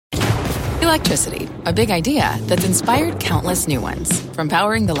Electricity, a big idea that's inspired countless new ones. From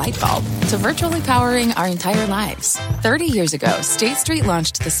powering the light bulb to virtually powering our entire lives. 30 years ago, State Street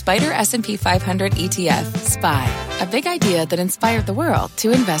launched the Spider S&P 500 ETF, SPY. A big idea that inspired the world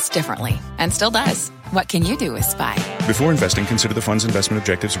to invest differently. And still does. What can you do with SPY? Before investing, consider the fund's investment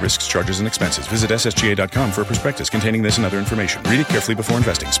objectives, risks, charges, and expenses. Visit ssga.com for a prospectus containing this and other information. Read it carefully before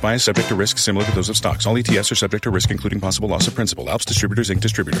investing. SPY is subject to risks similar to those of stocks. All ETFs are subject to risk, including possible loss of principal. Alps Distributors, Inc.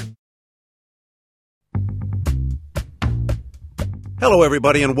 Distributor. Hello,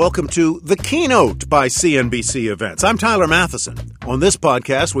 everybody, and welcome to The Keynote by CNBC Events. I'm Tyler Matheson. On this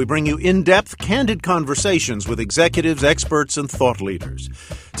podcast, we bring you in-depth, candid conversations with executives, experts, and thought leaders.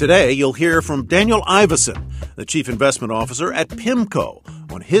 Today, you'll hear from Daniel Ivascyn, the Chief Investment Officer at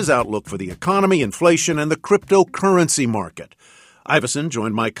PIMCO, on his outlook for the economy, inflation, and the cryptocurrency market. Ivascyn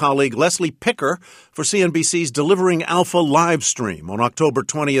joined my colleague Leslie Picker for CNBC's Delivering Alpha live stream on October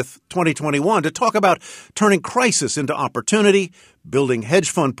 20th, 2021 to talk about turning crisis into opportunity, building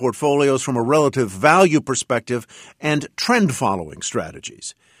hedge fund portfolios from a relative value perspective, and trend-following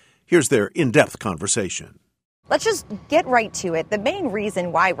strategies. Here's their in-depth conversation. Let's just get right to it. The main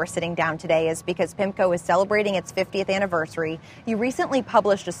reason why we're sitting down today is because PIMCO is celebrating its 50th anniversary. You recently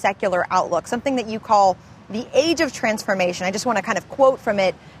published a secular outlook, something that you call the age of transformation. I just want to kind of quote from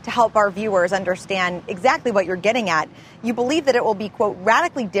it to help our viewers understand exactly what you're getting at. You believe that it will be, quote,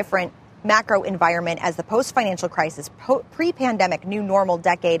 radically different macro environment as the post-financial crisis, pre-pandemic new normal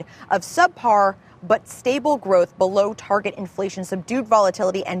decade of subpar but stable growth below target inflation, subdued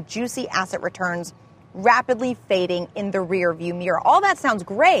volatility, and juicy asset returns rapidly fading in the rear view mirror. All that sounds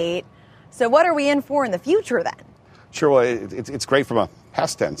great. So what are we in for in the future then? Sure. Well, it's great from a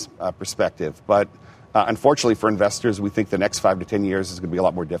past tense perspective, but unfortunately for investors, we think the next 5 to 10 years is going to be a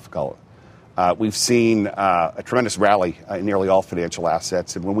lot more difficult. We've seen a tremendous rally in nearly all financial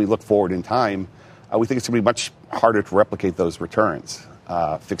assets, and when we look forward in time, we think it's going to be much harder to replicate those returns.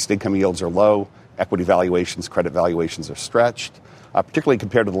 Fixed income yields are low, equity valuations, credit valuations are stretched, particularly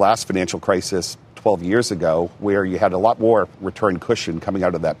compared to the last financial crisis 12 years ago, where you had a lot more return cushion coming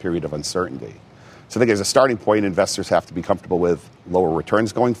out of that period of uncertainty. So I think as a starting point, investors have to be comfortable with lower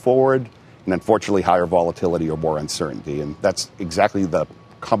returns going forward, and unfortunately higher volatility or more uncertainty. And that's exactly the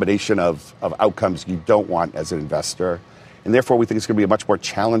combination of outcomes you don't want as an investor. And therefore, we think it's going to be a much more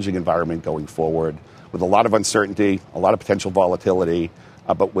challenging environment going forward with a lot of uncertainty, a lot of potential volatility,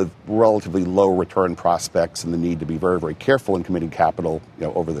 but with relatively low return prospects and the need to be very, very careful in committing capital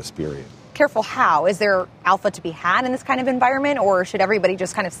over this period. Careful how? Is there alpha to be had in this kind of environment, or should everybody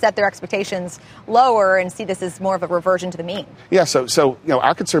just kind of set their expectations lower and see this as more of a reversion to the mean? Yeah, so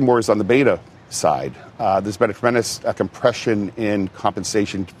our concern more is on the beta side. There's been a tremendous compression in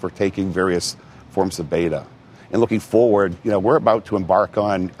compensation for taking various forms of beta. And looking forward, we're about to embark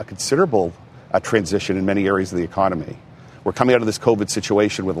on a considerable transition in many areas of the economy. We're coming out of this COVID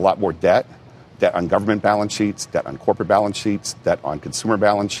situation with a lot more debt on government balance sheets, debt on corporate balance sheets, debt on consumer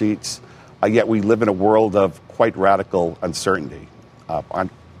balance sheets. Yet we live in a world of quite radical uncertainty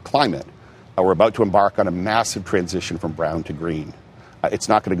on climate. We're about to embark on a massive transition from brown to green. It's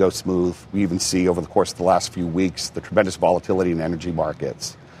not going to go smooth. We even see over the course of the last few weeks the tremendous volatility in energy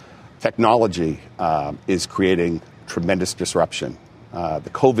markets. Technology is creating tremendous disruption. The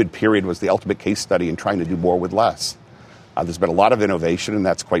COVID period was the ultimate case study in trying to do more with less. There's been a lot of innovation, and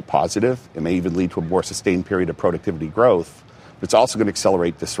that's quite positive. It may even lead to a more sustained period of productivity growth, but it's also going to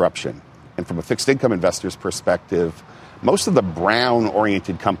accelerate disruption. And from a fixed income investor's perspective, most of the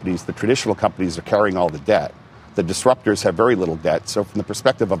brown-oriented companies, the traditional companies, are carrying all the debt. The disruptors have very little debt. So from the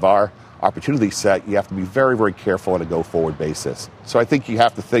perspective of our opportunity set, you have to be very, very careful on a go-forward basis. So I think you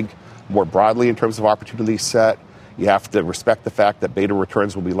have to think more broadly in terms of opportunity set. You have to respect the fact that beta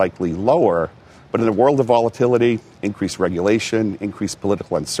returns will be likely lower. But in a world of volatility, increased regulation, increased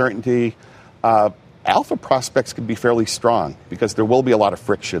political uncertainty, alpha prospects can be fairly strong because there will be a lot of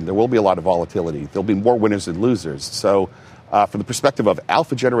friction. There will be a lot of volatility. There'll be more winners and losers. So from the perspective of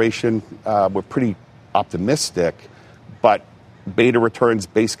alpha generation, we're pretty optimistic, but beta returns,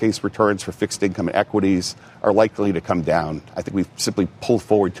 base case returns for fixed income and equities are likely to come down. I think we've simply pulled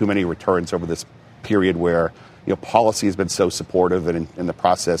forward too many returns over this period where policy has been so supportive and in the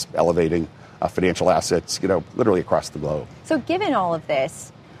process elevating financial assets, literally across the globe. So given all of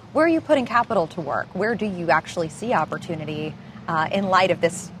this, where are you putting capital to work? Where do you actually see opportunity in light of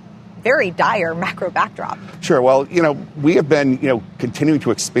this very dire macro backdrop? Sure. Well, we have been, continuing to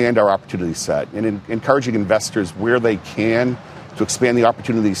expand our opportunity set and encouraging investors where they can to expand the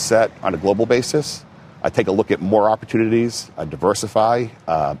opportunity set on a global basis. Take a look at more opportunities, diversify,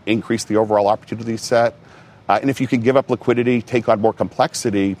 increase the overall opportunity set. And if you can give up liquidity, take on more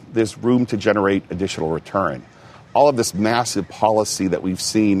complexity, there's room to generate additional return. All of this massive policy that we've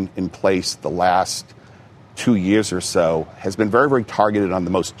seen in place the last 2 years or so has been very, very targeted on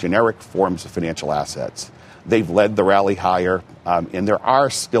the most generic forms of financial assets. They've led the rally higher, and there are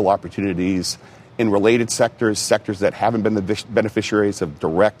still opportunities in related sectors that haven't been the beneficiaries of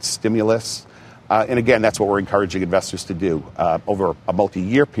direct stimulus. And again, that's what we're encouraging investors to do over a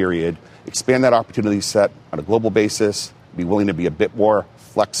multi-year period. Expand that opportunity set on a global basis, be willing to be a bit more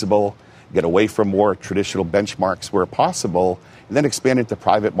flexible, get away from more traditional benchmarks where possible, and then expand into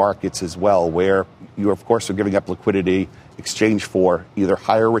private markets as well, where you, of course, are giving up liquidity, exchange for either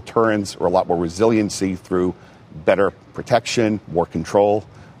higher returns or a lot more resiliency through better protection, more control.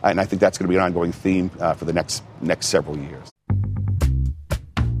 And I think that's going to be an ongoing theme for the next several years.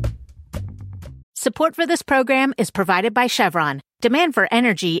 Support for this program is provided by Chevron. Demand for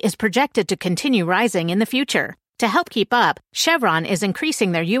energy is projected to continue rising in the future. To help keep up, Chevron is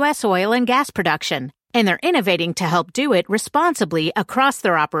increasing their U.S. oil and gas production, and they're innovating to help do it responsibly across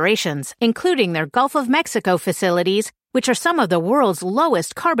their operations, including their Gulf of Mexico facilities, which are some of the world's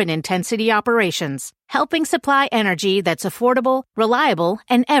lowest carbon intensity operations, helping supply energy that's affordable, reliable,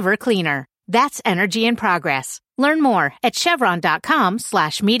 and ever cleaner. That's energy in progress. Learn more at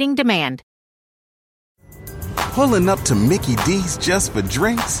chevron.com/meeting demand. Pulling up to Mickey D's just for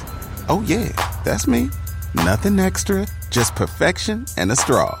drinks? Oh yeah, that's me. Nothing extra, just perfection and a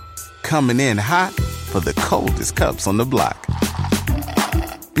straw. Coming in hot for the coldest cups on the block.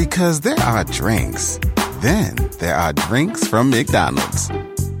 Because there are drinks. Then there are drinks from McDonald's.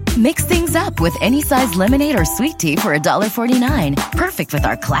 Mix things up with any size lemonade or sweet tea for $1.49. Perfect with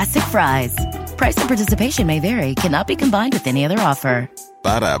our classic fries. Price and participation may vary. Cannot be combined with any other offer.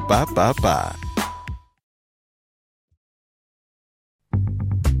 Ba-da-ba-ba-ba.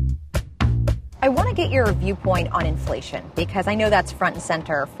 I want to get your viewpoint on inflation because I know that's front and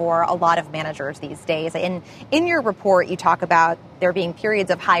center for a lot of managers these days. And in your report, you talk about there being periods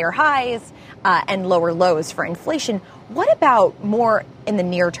of higher highs and lower lows for inflation. What about more in the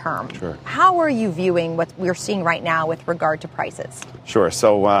near term? Sure. How are you viewing what we're seeing right now with regard to prices? Sure.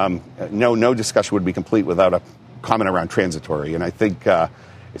 So no discussion would be complete without a comment around transitory. And I think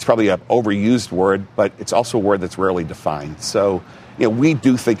it's probably an overused word, but it's also a word that's rarely defined. So we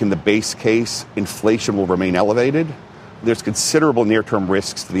do think in the base case, inflation will remain elevated. There's considerable near-term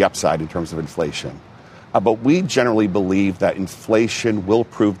risks to the upside in terms of inflation. But we generally believe that inflation will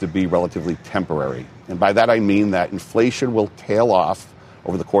prove to be relatively temporary. And by that I mean that inflation will tail off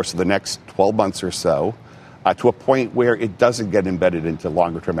over the course of the next 12 months or so to a point where it doesn't get embedded into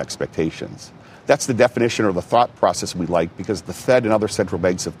longer-term expectations. That's the definition or the thought process we like because the Fed and other central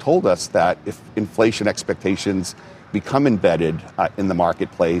banks have told us that if inflation expectations become embedded in the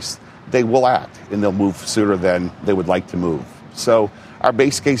marketplace, they will act and they'll move sooner than they would like to move. So our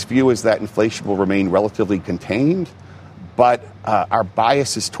base case view is that inflation will remain relatively contained, but our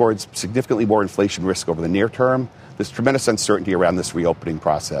bias is towards significantly more inflation risk over the near term. There's tremendous uncertainty around this reopening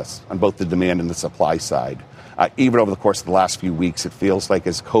process on both the demand and the supply side. Even over the course of the last few weeks, it feels like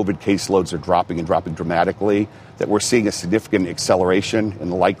as COVID caseloads are dropping dramatically, that we're seeing a significant acceleration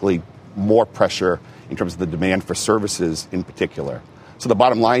and likely more pressure in terms of the demand for services in particular. So the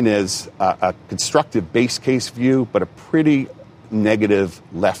bottom line is a constructive base case view, but a pretty negative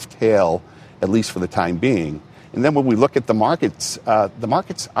left tail, at least for the time being. And then when we look at the markets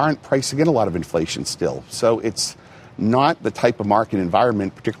aren't pricing in a lot of inflation still. So it's not the type of market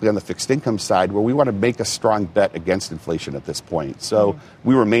environment, particularly on the fixed income side, where we want to make a strong bet against inflation at this point. So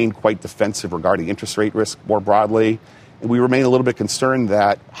we remain quite defensive regarding interest rate risk more broadly. And we remain a little bit concerned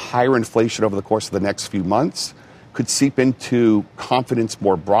that higher inflation over the course of the next few months could seep into confidence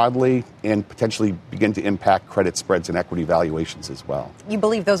more broadly and potentially begin to impact credit spreads and equity valuations as well. You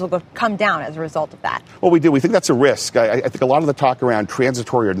believe those will come down as a result of that? Well, we do. We think that's a risk. I think a lot of the talk around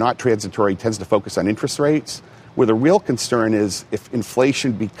transitory or not transitory tends to focus on interest rates, where the real concern is if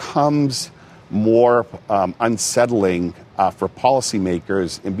inflation becomes more unsettling for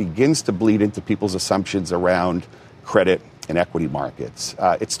policymakers and begins to bleed into people's assumptions around credit and equity markets.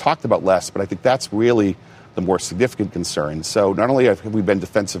 It's talked about less, but I think that's really the more significant concern. So not only have we been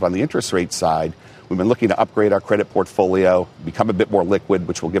defensive on the interest rate side, we've been looking to upgrade our credit portfolio, become a bit more liquid,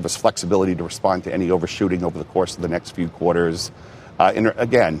 which will give us flexibility to respond to any overshooting over the course of the next few quarters. And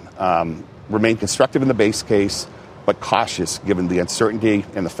again, remain constructive in the base case, but cautious given the uncertainty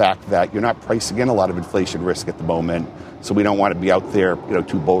and the fact that you're not pricing in a lot of inflation risk at the moment. So we don't want to be out there,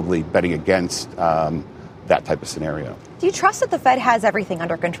 too boldly betting against that type of scenario. Do you trust that the Fed has everything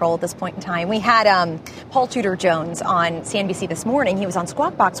under control at this point in time? We had Paul Tudor Jones on CNBC this morning. He was on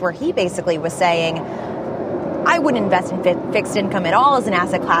Squawk Box where he basically was saying I wouldn't invest in fixed income at all as an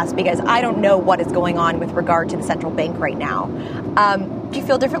asset class because I don't know what is going on with regard to the central bank right now. Do you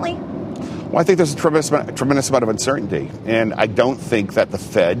feel differently? Well, I think there's a tremendous amount of uncertainty, and I don't think that the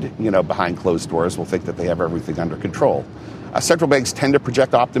Fed, behind closed doors, will think that they have everything under control. Central banks tend to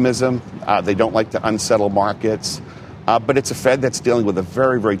project optimism. They don't like to unsettle markets, but it's a Fed that's dealing with a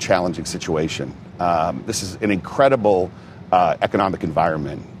very, very challenging situation. This is an incredible economic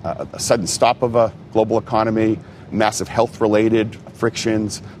environment. A sudden stop of a global economy, massive health-related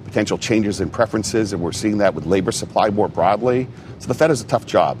frictions, potential changes in preferences, and we're seeing that with labor supply more broadly. So the Fed has a tough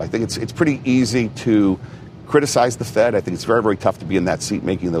job. I think it's pretty easy to criticize the Fed. I think it's very, very tough to be in that seat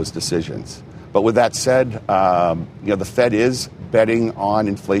making those decisions. But with that said, the Fed is betting on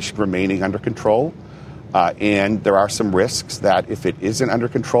inflation remaining under control, and there are some risks that if it isn't under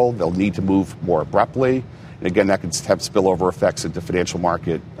control, they'll need to move more abruptly. And again, that could have spillover effects into financial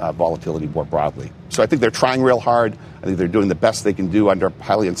market volatility more broadly. So I think they're trying real hard. I think they're doing the best they can do under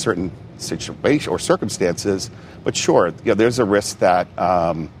highly uncertain situation or circumstances. But sure, there's a risk that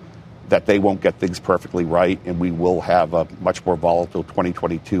that they won't get things perfectly right, and we will have a much more volatile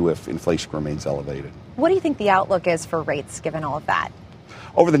 2022 if inflation remains elevated. What do you think the outlook is for rates, given all of that?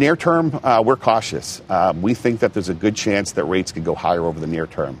 Over the near term, we're cautious. We think that there's a good chance that rates could go higher over the near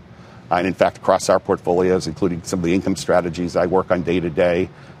term. And in fact, across our portfolios, including some of the income strategies I work on day to day,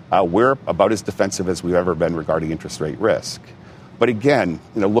 we're about as defensive as we've ever been regarding interest rate risk. But again,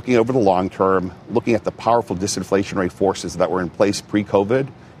 looking over the long term, looking at the powerful disinflationary forces that were in place pre-COVID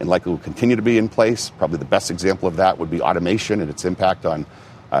and likely will continue to be in place, probably the best example of that would be automation and its impact on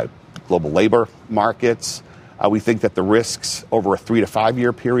global labor markets. We think that the risks over a 3 to 5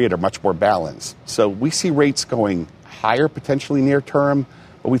 year period are much more balanced. So we see rates going higher potentially near term,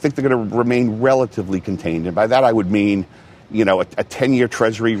 but we think they're going to remain relatively contained. And by that, I would mean, a 10-year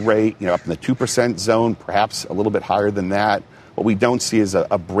Treasury rate, up in the 2% zone, perhaps a little bit higher than that. What we don't see is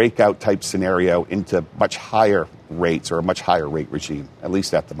a breakout type scenario into much higher rates or a much higher rate regime, at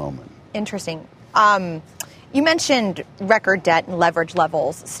least at the moment. Interesting. You mentioned record debt and leverage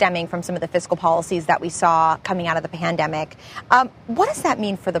levels stemming from some of the fiscal policies that we saw coming out of the pandemic. What does that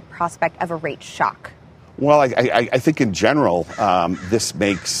mean for the prospect of a rate shock? Well, I think in general, this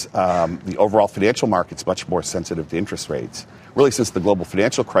makes the overall financial markets much more sensitive to interest rates. Really, since the global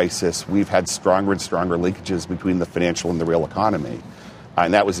financial crisis, we've had stronger and stronger linkages between the financial and the real economy.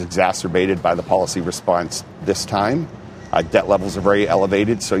 And that was exacerbated by the policy response this time. Debt levels are very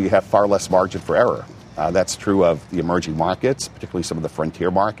elevated, so you have far less margin for error. That's true of the emerging markets, particularly some of the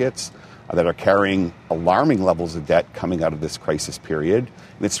frontier markets that are carrying alarming levels of debt coming out of this crisis period.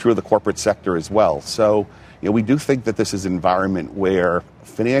 And it's true of the corporate sector as well. So, we do think that this is an environment where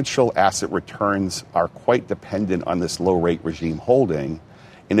financial asset returns are quite dependent on this low rate regime holding.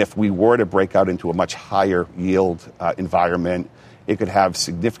 And if we were to break out into a much higher yield environment, it could have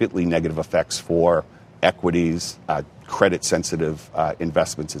significantly negative effects for equities, credit-sensitive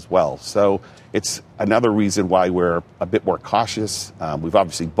investments as well. So it's another reason why we're a bit more cautious. We've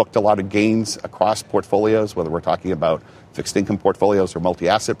obviously booked a lot of gains across portfolios, whether we're talking about fixed income portfolios or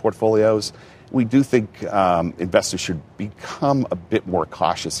multi-asset portfolios. We do think investors should become a bit more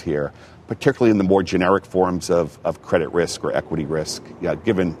cautious here, particularly in the more generic forms of credit risk or equity risk,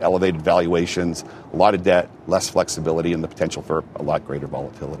 given elevated valuations, a lot of debt, less flexibility, and the potential for a lot greater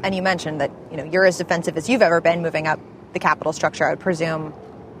volatility. And you mentioned that you're as defensive as you've ever been moving up the capital structure, I would presume,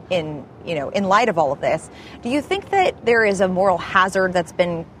 in light of all of this. Do you think that there is a moral hazard that's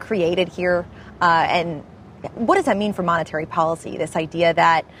been created here? And what does that mean for monetary policy, this idea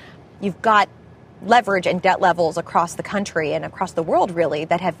that you've got leverage and debt levels across the country and across the world, really,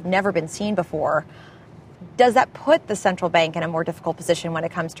 that have never been seen before? Does that put the central bank in a more difficult position when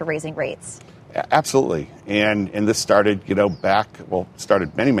it comes to raising rates? Absolutely. And this started,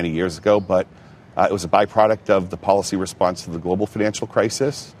 started many, many years ago, but it was a byproduct of the policy response to the global financial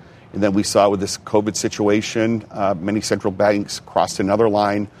crisis. And then we saw with this COVID situation, many central banks crossed another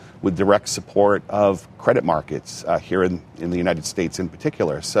line with direct support of credit markets here in the United States in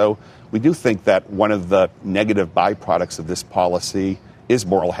particular. So we do think that one of the negative byproducts of this policy is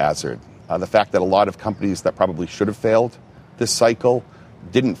moral hazard. The fact that a lot of companies that probably should have failed this cycle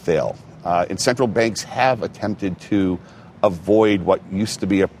didn't fail. And central banks have attempted to avoid what used to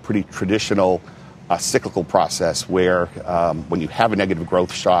be a pretty traditional cyclical process where when you have a negative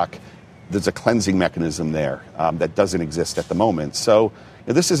growth shock, there's a cleansing mechanism there that doesn't exist at the moment. So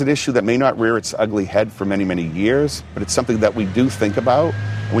this is an issue that may not rear its ugly head for many, many years, but it's something that we do think about.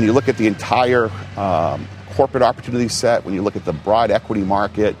 When you look at the entire corporate opportunity set, when you look at the broad equity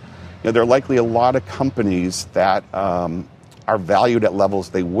market, there are likely a lot of companies that are are valued at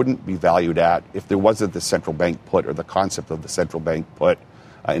levels they wouldn't be valued at if there wasn't the central bank put or the concept of the central bank put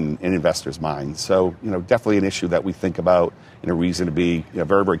in investors' minds. So, definitely an issue that we think about and a reason to be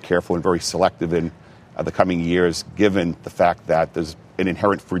very, very careful and very selective in the coming years, given the fact that there's an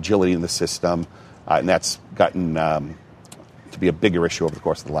inherent fragility in the system, and that's gotten to be a bigger issue over the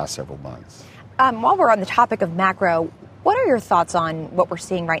course of the last several months. While we're on the topic of macro, what are your thoughts on what we're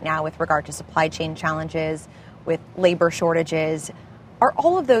seeing right now with regard to supply chain challenges, with labor shortages? Are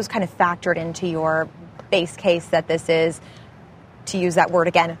all of those kind of factored into your base case that this is, to use that word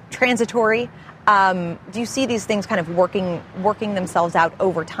again, transitory? Do you see these things kind of working themselves out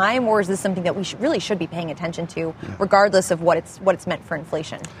over time, or is this something that we really should be paying attention to, regardless of what it's meant for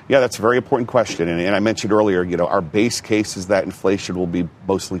inflation? Yeah, that's a very important question. And I mentioned earlier, our base case is that inflation will be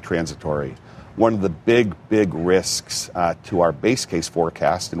mostly transitory. One of the big risks to our base case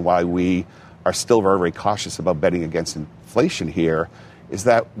forecast, and why we are still very, very cautious about betting against inflation here, is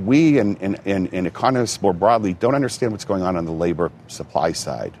that we and economists more broadly don't understand what's going on the labor supply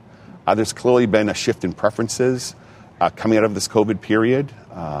side. There's clearly been a shift in preferences coming out of this COVID period.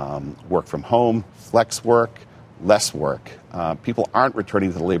 Work from home, flex work, less work. People aren't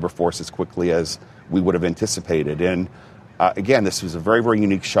returning to the labor force as quickly as we would have anticipated. And again, this was a very, very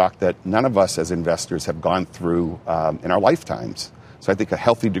unique shock that none of us as investors have gone through in our lifetimes. So I think a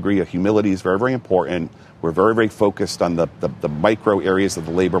healthy degree of humility is very, very important. We're very, very focused on the micro areas of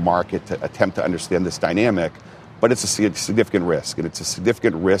the labor market to attempt to understand this dynamic. But it's a significant risk, and it's a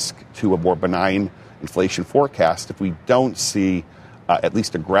significant risk to a more benign inflation forecast if we don't see at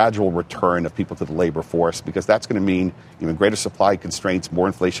least a gradual return of people to the labor force, because that's going to mean even greater supply constraints, more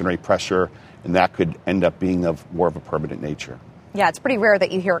inflationary pressure, and that could end up being of more of a permanent nature. Yeah, it's pretty rare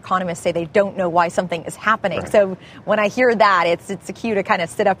that you hear economists say they don't know why something is happening. Right. So when I hear that, it's a cue to kind of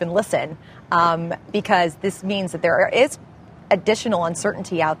sit up and listen, because this means that there is additional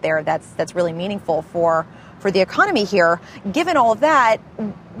uncertainty out there that's really meaningful for the economy here. Given all of that,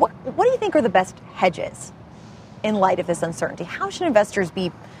 what do you think are the best hedges in light of this uncertainty? How should investors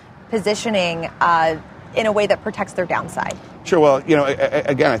be positioning in a way that protects their downside? Sure. Well,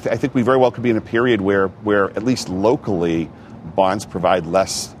 again, I think we very well could be in a period where at least locally bonds provide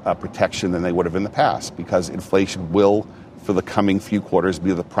less protection than they would have in the past, because inflation will, for the coming few quarters,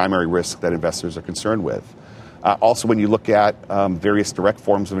 be the primary risk that investors are concerned with. Also, when you look at various direct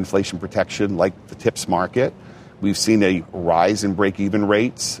forms of inflation protection, like the TIPS market, we've seen a rise in break-even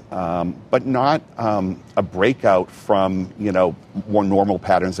rates, but not a breakout from, more normal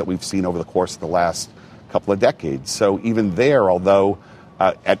patterns that we've seen over the course of the last couple of decades. So even there, although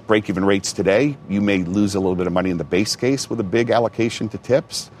at break-even rates today, you may lose a little bit of money in the base case with a big allocation to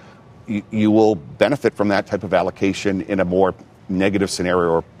TIPS, you will benefit from that type of allocation in a more negative scenario,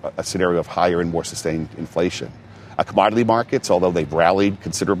 or a scenario of higher and more sustained inflation. Commodity markets, although they've rallied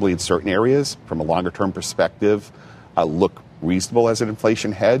considerably in certain areas from a longer-term perspective, look reasonable as an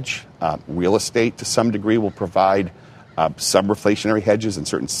inflation hedge. Real estate, to some degree, will provide some reflationary hedges in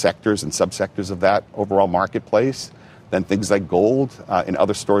certain sectors and subsectors of that overall marketplace. Then things like gold and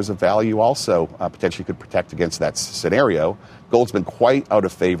other stores of value also potentially could protect against that scenario. Gold's been quite out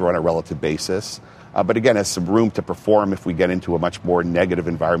of favor on a relative basis, but again, has some room to perform if we get into a much more negative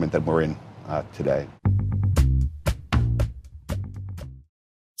environment than we're in today.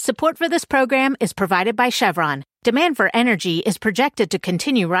 Support for this program is provided by Chevron. Demand for energy is projected to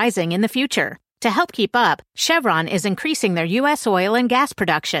continue rising in the future. To help keep up, Chevron is increasing their U.S. oil and gas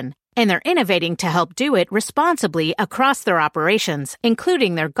production, and they're innovating to help do it responsibly across their operations,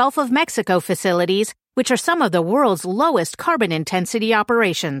 including their Gulf of Mexico facilities, which are some of the world's lowest carbon intensity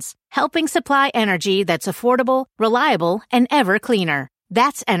operations, helping supply energy that's affordable, reliable, and ever cleaner.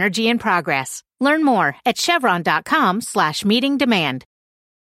 That's energy in progress. Learn more at chevron.com/meeting demand.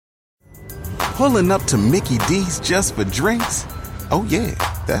 Pulling up to Mickey D's just for drinks? Oh yeah,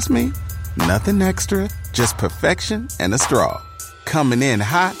 that's me. Nothing extra, just perfection and a straw. Coming in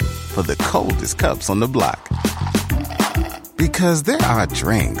hot for the coldest cups on the block. Because there are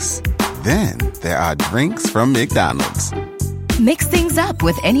drinks. Then there are drinks from McDonald's. Mix things up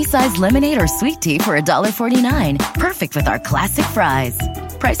with any size lemonade or sweet tea for $1.49. Perfect with our classic fries.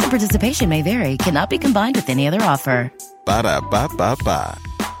 Price and participation may vary. Cannot be combined with any other offer. Ba-da-ba-ba-ba.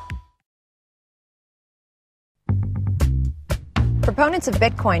 Proponents of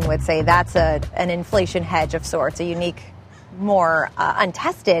Bitcoin would say that's an inflation hedge of sorts, a unique, more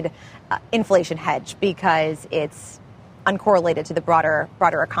untested inflation hedge, because it's uncorrelated to the broader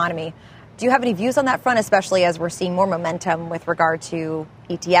economy. Do you have any views on that front, especially as we're seeing more momentum with regard to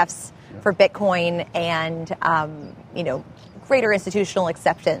ETFs for Bitcoin and, greater institutional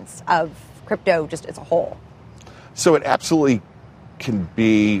acceptance of crypto just as a whole? So it absolutely can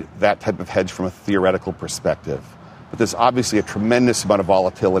be that type of hedge from a theoretical perspective. But there's obviously a tremendous amount of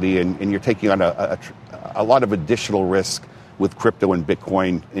volatility, and you're taking on a lot of additional risk with crypto and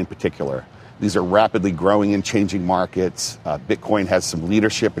Bitcoin in particular. These are rapidly growing and changing markets. Bitcoin has some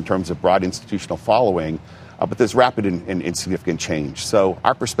leadership in terms of broad institutional following, but there's rapid and significant change. So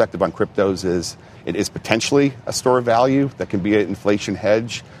our perspective on cryptos is it is potentially a store of value that can be an inflation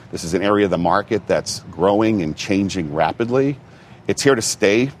hedge. This is an area of the market that's growing and changing rapidly. It's here to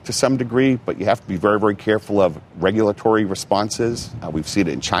stay to some degree, but you have to be very, very careful of regulatory responses. We've seen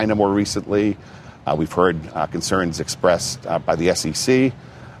it in China more recently. We've heard concerns expressed by the SEC.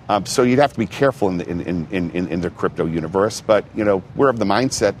 So you'd have to be careful in the crypto universe. But, we're of the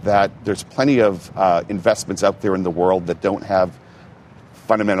mindset that there's plenty of investments out there in the world that don't have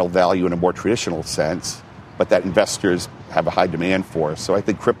fundamental value in a more traditional sense, but that investors have a high demand for. So I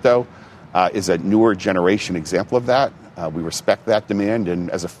think crypto is a newer generation example of that. We respect that demand.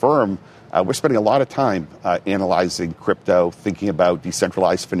 And as a firm, we're spending a lot of time analyzing crypto, thinking about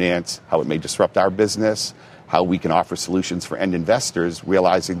decentralized finance, how it may disrupt our business, how we can offer solutions for end investors,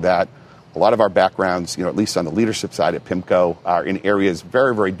 realizing that a lot of our backgrounds, at least on the leadership side at PIMCO, are in areas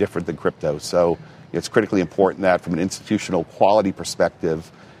very, very different than crypto. So it's critically important that from an institutional quality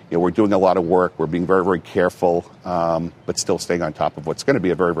perspective, we're doing a lot of work. We're being very, very careful, but still staying on top of what's going to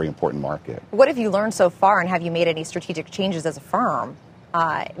be a very, very important market. What have you learned so far, and have you made any strategic changes as a firm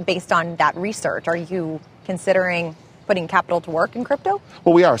based on that research? Are you considering putting capital to work in crypto?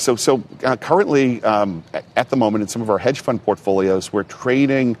 Well, we are. So currently, at the moment, in some of our hedge fund portfolios, we're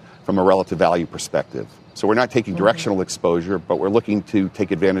trading from a relative value perspective. So we're not taking directional exposure, but we're looking to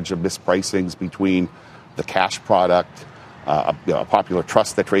take advantage of mispricings between the cash product, a popular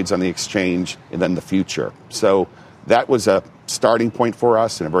trust that trades on the exchange, and then the future. So that was a starting point for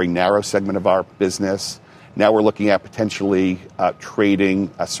us in a very narrow segment of our business. Now we're looking at potentially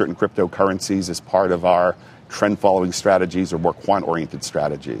trading certain cryptocurrencies as part of our trend-following strategies or more quant-oriented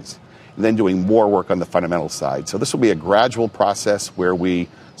strategies, and then doing more work on the fundamental side. So this will be a gradual process where we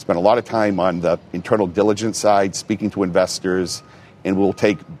spend a lot of time on the internal diligence side, speaking to investors, and we'll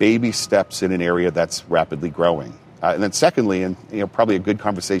take baby steps in an area that's rapidly growing. And then secondly, and probably a good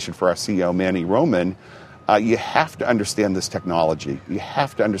conversation for our CEO, Manny Roman, you have to understand this technology. You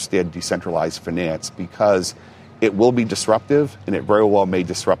have to understand decentralized finance because it will be disruptive, and it very well may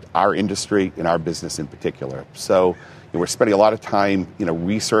disrupt our industry and our business in particular. So we're spending a lot of time,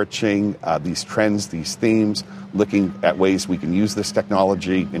 researching these trends, these themes, looking at ways we can use this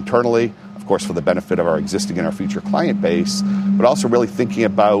technology internally, of course, for the benefit of our existing and our future client base, but also really thinking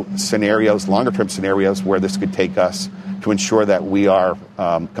about scenarios, longer-term scenarios, where this could take us to ensure that we are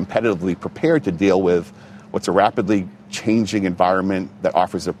competitively prepared to deal with what's a rapidly changing environment that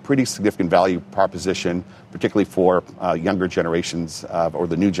offers a pretty significant value proposition, particularly for younger generations or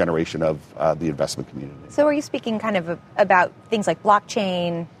the new generation of the investment community. So are you speaking kind of about things like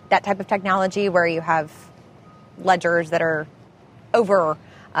blockchain, that type of technology where you have ledgers that are over,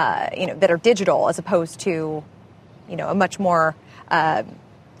 that are digital as opposed to, a much more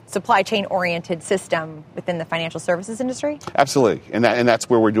supply chain oriented system within the financial services industry? Absolutely. And that's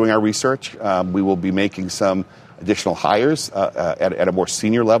where we're doing our research. We will be making some additional hires at a more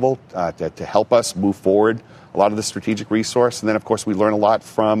senior level to help us move forward a lot of the strategic resource. And then, of course, we learn a lot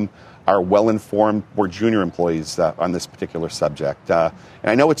from our well-informed, more junior employees on this particular subject. And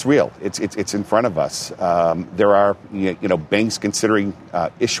I know it's real. It's in front of us. There are banks considering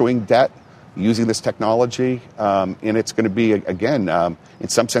issuing debt using this technology, and it's going to be, again, in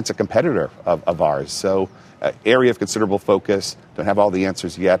some sense, a competitor of ours. So area of considerable focus. Don't have all the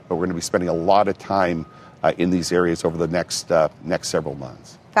answers yet, but we're going to be spending a lot of time in these areas over the next several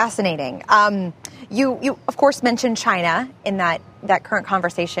months. Fascinating. You of course mentioned China in that current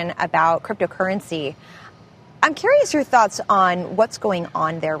conversation about cryptocurrency. I'm curious your thoughts on what's going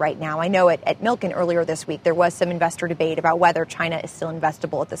on there right now. I know at Milken earlier this week there was some investor debate about whether China is still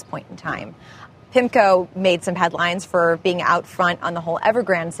investable at this point in time. PIMCO made some headlines for being out front on the whole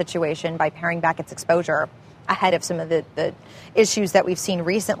Evergrande situation by paring back its exposure ahead of some of the issues that we've seen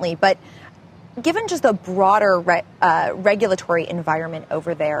recently. But given just the broader regulatory environment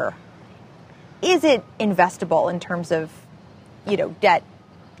over there, is it investable in terms of, debt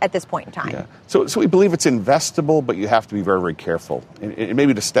at this point in time? Yeah. So we believe it's investable, but you have to be very, very careful. And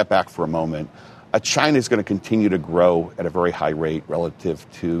maybe to step back for a moment, China is going to continue to grow at a very high rate relative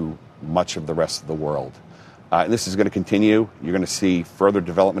to much of the rest of the world. And this is going to continue. You're going to see further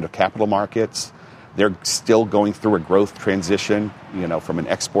development of capital markets. They're still going through a growth transition, from an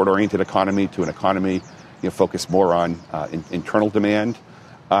export-oriented economy to an economy focused more on internal demand.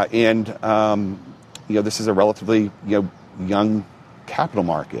 this is a relatively young capital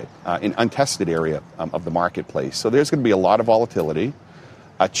market, an untested area of the marketplace. So there's going to be a lot of volatility.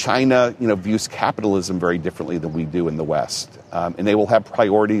 China, views capitalism very differently than we do in the West, and they will have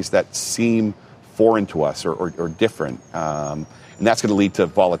priorities that seem foreign to us or different, and that's going to lead to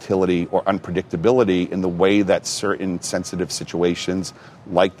volatility or unpredictability in the way that certain sensitive situations,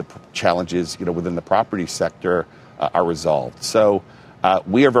 like the challenges, within the property sector, are resolved. So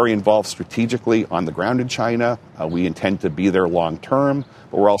we are very involved strategically on the ground in China. We intend to be there long term,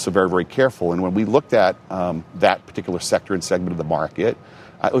 but we're also very, very careful. And when we looked at that particular sector and segment of the market,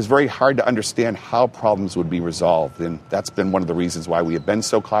 it was very hard to understand how problems would be resolved. And that's been one of the reasons why we have been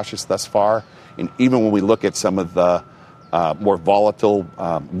so cautious thus far. And even when we look at some of the more volatile,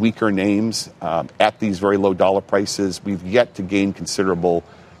 weaker names at these very low dollar prices, we've yet to gain considerable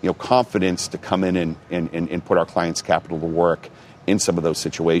confidence to come in and put our clients' capital to work in some of those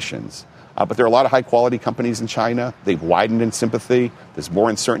situations. But there are a lot of high-quality companies in China. They've widened in sympathy. There's more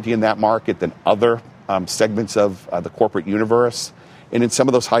uncertainty in that market than other segments of the corporate universe. And in some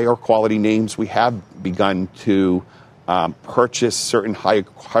of those higher-quality names, we have begun to purchase certain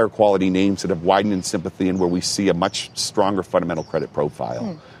higher-quality names that have widened in sympathy and where we see a much stronger fundamental credit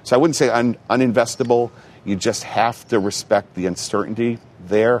profile. So I wouldn't say uninvestable. You just have to respect the uncertainty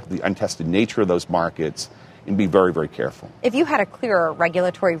there, the untested nature of those markets, and be very, very careful. If you had a clearer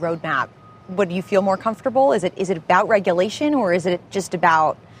regulatory roadmap, would you feel more comfortable? Is it about regulation, or is it just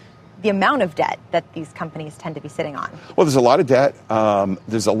about the amount of debt that these companies tend to be sitting on? Well, there's a lot of debt.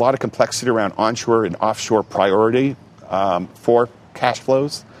 There's a lot of complexity around onshore and offshore priority for cash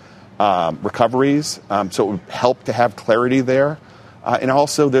flows, recoveries. So it would help to have clarity there. And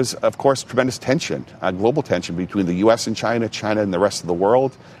also there's, of course, tremendous tension, global tension between the U.S. and China and the rest of the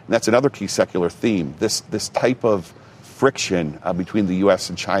world. And that's another key secular theme. This type of friction between the U.S.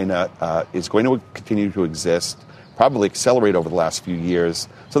 and China is going to continue to exist, probably accelerate over the last few years.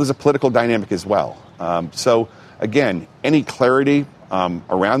 So there's a political dynamic as well. So, again, any clarity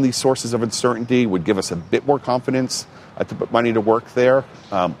around these sources of uncertainty would give us a bit more confidence to put money to work there.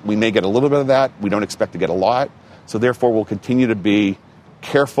 We may get a little bit of that. We don't expect to get a lot. So therefore, we'll continue to be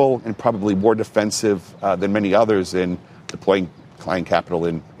careful and probably more defensive than many others in deploying client capital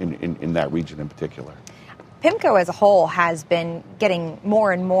in that region in particular. PIMCO as a whole has been getting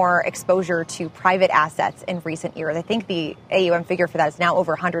more and more exposure to private assets in recent years. I think the AUM figure for that is now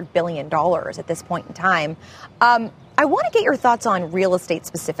over $100 billion at this point in time. I want to get your thoughts on real estate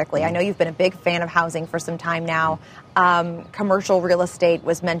specifically. I know you've been a big fan of housing for some time now. Commercial real estate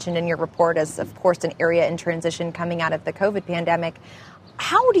was mentioned in your report as, of course, an area in transition coming out of the COVID pandemic.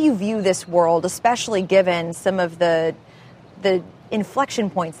 How do you view this world, especially given some of the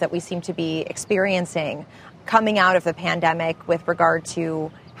inflection points that we seem to be experiencing coming out of the pandemic with regard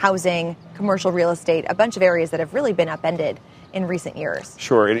to housing, commercial real estate, a bunch of areas that have really been upended in recent years?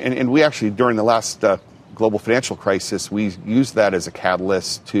 Sure. And we actually, during the last global financial crisis, we used that as a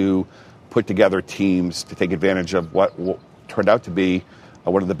catalyst to put together teams to take advantage of what turned out to be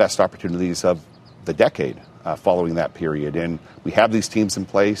one of the best opportunities of the decade following that period. And we have these teams in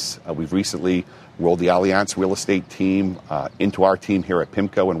place. We've recently rolled the Allianz real estate team into our team here at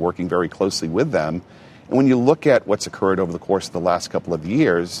PIMCO and working very closely with them. And when you look at what's occurred over the course of the last couple of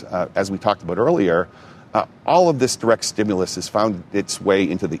years, as we talked about earlier, all of this direct stimulus has found its way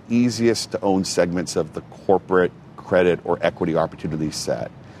into the easiest to own segments of the corporate credit or equity opportunity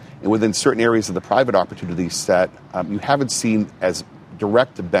set. And within certain areas of the private opportunity set, you haven't seen as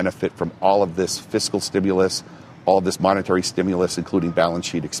direct a benefit from all of this fiscal stimulus, all of this monetary stimulus, including balance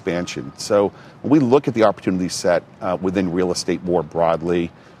sheet expansion. So when we look at the opportunity set within real estate more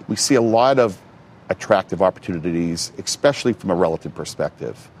broadly, we see a lot of attractive opportunities, especially from a relative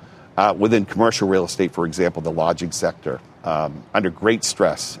perspective. Within commercial real estate, for example, the lodging sector, under great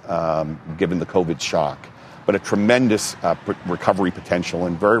stress given the COVID shock, but a tremendous recovery potential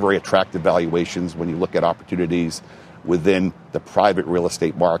and very, very attractive valuations when you look at opportunities within the private real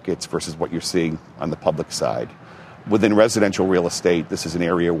estate markets versus what you're seeing on the public side. Within residential real estate, this is an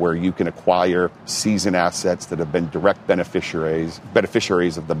area where you can acquire seasoned assets that have been direct beneficiaries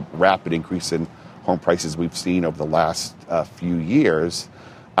of the rapid increase in home prices we've seen over the last few years.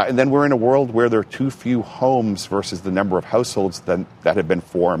 And then we're in a world where there are too few homes versus the number of households that have been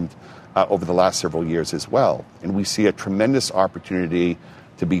formed over the last several years as well. And we see a tremendous opportunity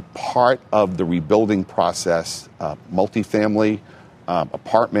to be part of the rebuilding process, multifamily,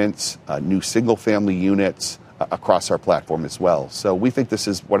 apartments, new single-family units across our platform as well. So we think this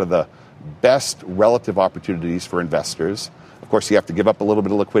is one of the best relative opportunities for investors. Of course, you have to give up a little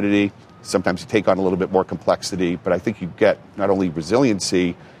bit of liquidity. Sometimes you take on a little bit more complexity, but I think you get not only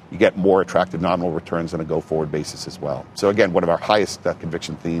resiliency, you get more attractive nominal returns on a go-forward basis as well. So again, one of our highest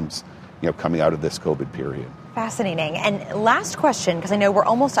conviction themes, coming out of this COVID period. Fascinating. And last question, because I know we're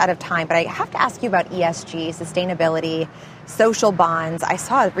almost out of time, but I have to ask you about ESG, sustainability, social bonds. I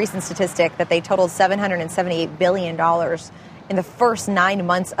saw a recent statistic that they totaled $778 billion in the first 9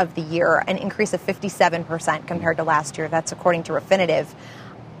 months of the year, an increase of 57% compared to last year. That's according to Refinitiv.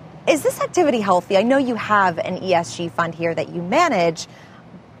 Is this activity healthy? I know you have an ESG fund here that you manage,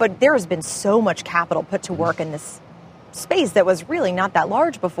 but there has been so much capital put to work in this space that was really not that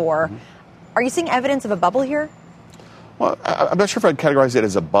large before. Are you seeing evidence of a bubble here? Well, I'm not sure if I'd categorize it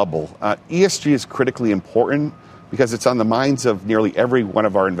as a bubble. ESG is critically important because it's on the minds of nearly every one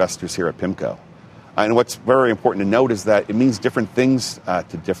of our investors here at PIMCO. And what's very important to note is that it means different things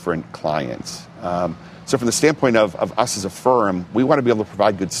to different clients. So from the standpoint of us as a firm, we want to be able to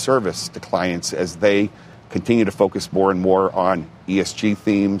provide good service to clients as they continue to focus more and more on ESG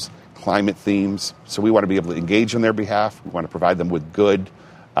themes, climate themes. So we want to be able to engage on their behalf. We want to provide them with good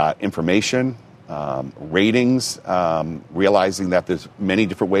information, ratings, realizing that there's many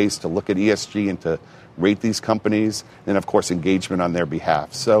different ways to look at ESG and to rate these companies, and of course engagement on their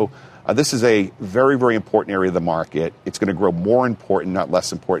behalf. So this is a very, very important area of the market. It's going to grow more important, not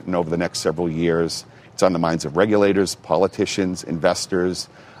less important, over the next several years. It's on the minds of regulators, politicians, investors,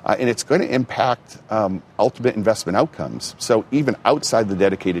 and it's going to impact ultimate investment outcomes. So even outside the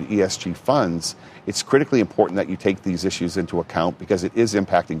dedicated ESG funds, it's critically important that you take these issues into account because it is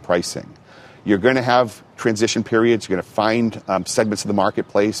impacting pricing. You're going to have transition periods. You're going to find segments of the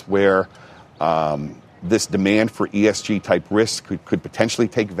marketplace where this demand for ESG-type risk could potentially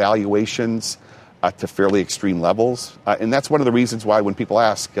take valuations to fairly extreme levels. And that's one of the reasons why when people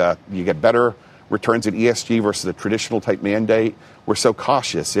ask, you get better returns in ESG versus a traditional type mandate, we're so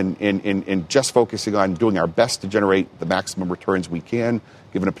cautious in just focusing on doing our best to generate the maximum returns we can,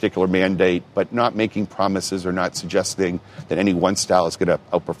 given a particular mandate, but not making promises or not suggesting that any one style is going to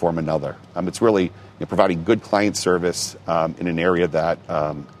outperform another. It's really providing good client service in an area that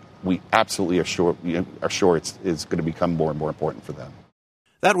we absolutely are sure is going to become more and more important for them.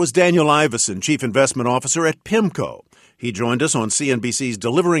 That was Daniel Ivascyn, Chief Investment Officer at PIMCO. He joined us on CNBC's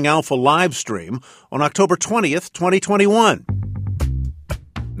Delivering Alpha live stream on October 20th, 2021.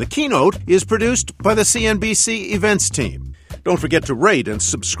 The Keynote is produced by the CNBC Events team. Don't forget to rate and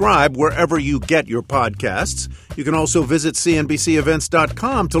subscribe wherever you get your podcasts. You can also visit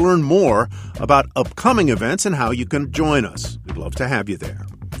cnbcevents.com to learn more about upcoming events and how you can join us. We'd love to have you there.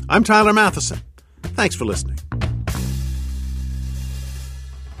 I'm Tyler Matheson. Thanks for listening.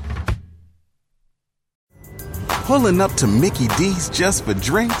 Pulling up to Mickey D's just for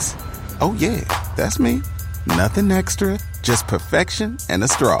drinks? Oh yeah, that's me. Nothing extra, just perfection and a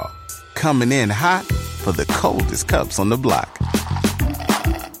straw. Coming in hot for the coldest cups on the block.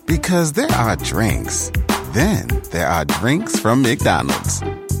 Because there are drinks. Then there are drinks from McDonald's.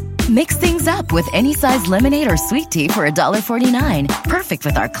 Mix things up with any size lemonade or sweet tea for $1.49. Perfect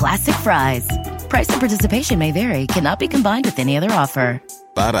with our classic fries. Price and participation may vary. Cannot be combined with any other offer.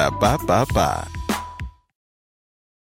 Ba-da-ba-ba-ba.